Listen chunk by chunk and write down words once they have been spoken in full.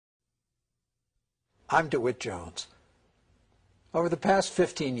I'm Dewitt Jones. Over the past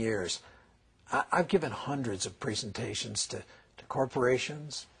 15 years, I've given hundreds of presentations to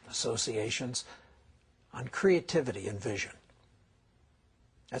corporations, associations, on creativity and vision.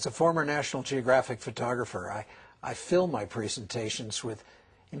 As a former National Geographic photographer, I fill my presentations with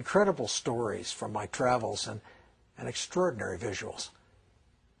incredible stories from my travels and extraordinary visuals.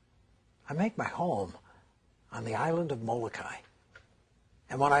 I make my home on the island of Molokai.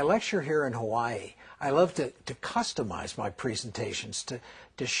 And when I lecture here in Hawaii, I love to customize my presentations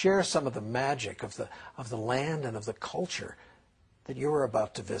to share some of the magic of the land and of the culture that you are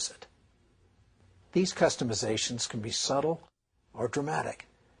about to visit. These customizations can be subtle or dramatic.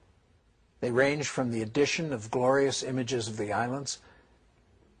 They range from the addition of glorious images of the islands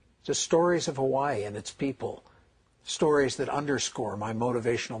to stories of Hawaii and its people, stories that underscore my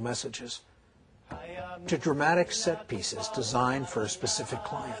motivational messages, to dramatic set pieces designed for a specific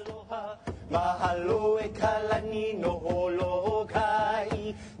client.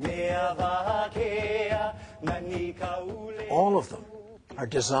 All of them are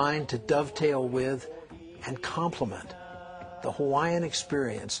designed to dovetail with and complement the Hawaiian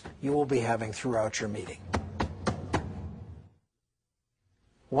experience you will be having throughout your meeting.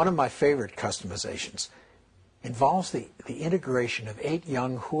 One of my favorite customizations involves the integration of 8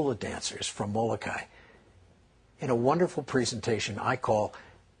 young hula dancers from Molokai in a wonderful presentation I call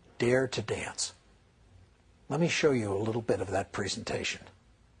Dare to Dance. Let me show you a little bit of that presentation.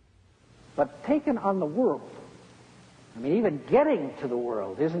 But taken on the world, I mean, even getting to the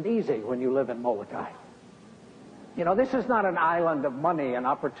world isn't easy when you live in Molokai. You know, this is not an island of money and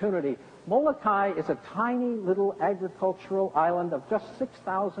opportunity. Molokai is a tiny little agricultural island of just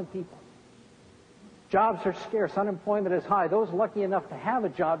 6,000 people. Jobs are scarce, unemployment is high. Those lucky enough to have a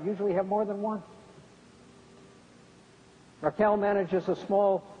job usually have more than one. Raquel manages a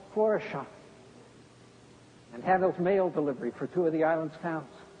small florist shop and handles mail delivery for 2 of the island's towns.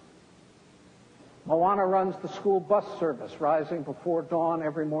 Moana runs the school bus service, rising before dawn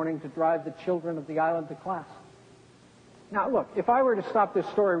every morning to drive the children of the island to class. Now, look, if I were to stop this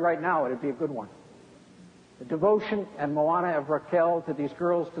story right now, it would be a good one. The devotion and Moana of Raquel to these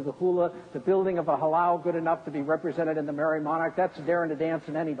girls, to the hula, the building of a halau good enough to be represented in the Merry Monarch, that's daring to dance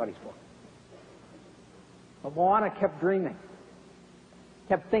in anybody's book. But Moana kept dreaming,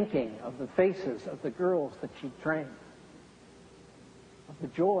 kept thinking of the faces of the girls that she trained, of the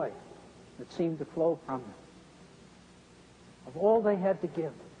joy that seemed to flow from them, of all they had to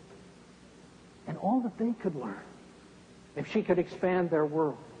give, and all that they could learn if she could expand their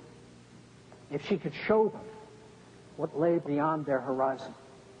world, if she could show them what lay beyond their horizon.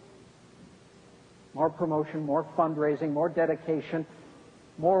 More promotion, more fundraising, more dedication,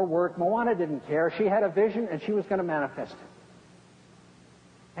 more work. Moana didn't care. She had a vision and she was going to manifest it.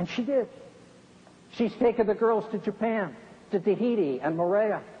 And she did. She's taken the girls to Japan, to Tahiti and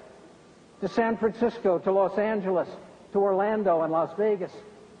Moorea, to San Francisco, to Los Angeles, to Orlando and Las Vegas,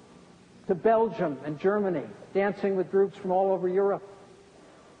 to Belgium and Germany, dancing with groups from all over Europe.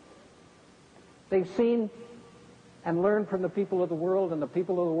 They've seen and learned from the people of the world, and the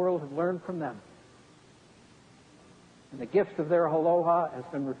people of the world have learned from them. And the gift of their aloha has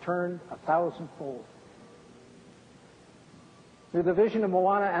been returned 1,000-fold. Through the vision of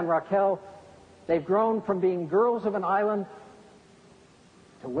Moana and Raquel, they've grown from being girls of an island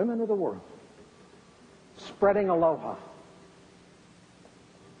to women of the world, spreading aloha,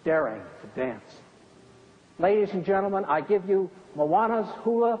 daring to dance. Ladies and gentlemen, I give you Moana's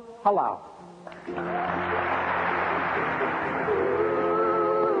Hula Halau.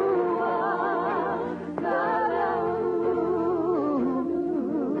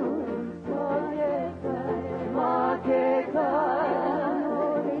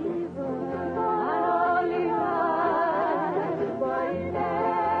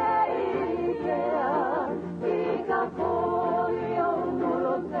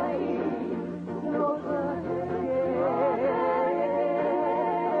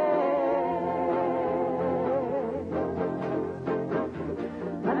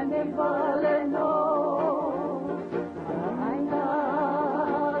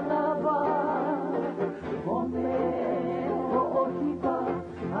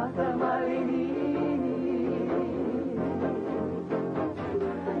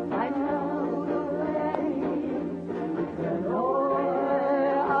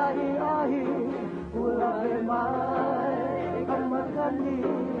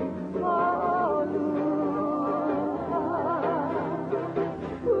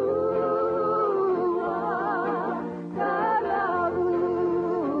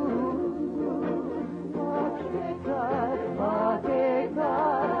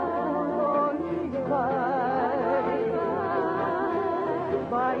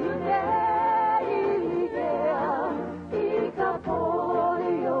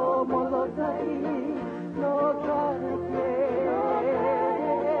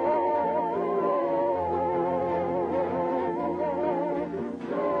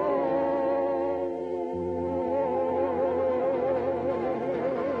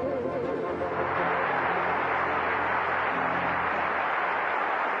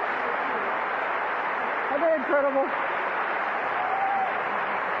 Are they incredible?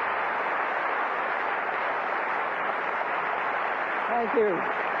 Thank you.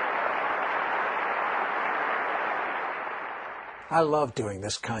 I love doing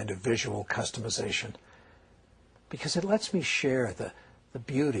this kind of visual customization because it lets me share the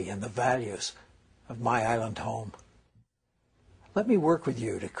beauty and the values of my island home. Let me work with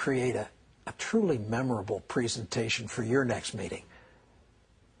you to create a truly memorable presentation for your next meeting,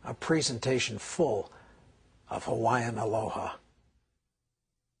 a presentation full of Hawaiian aloha.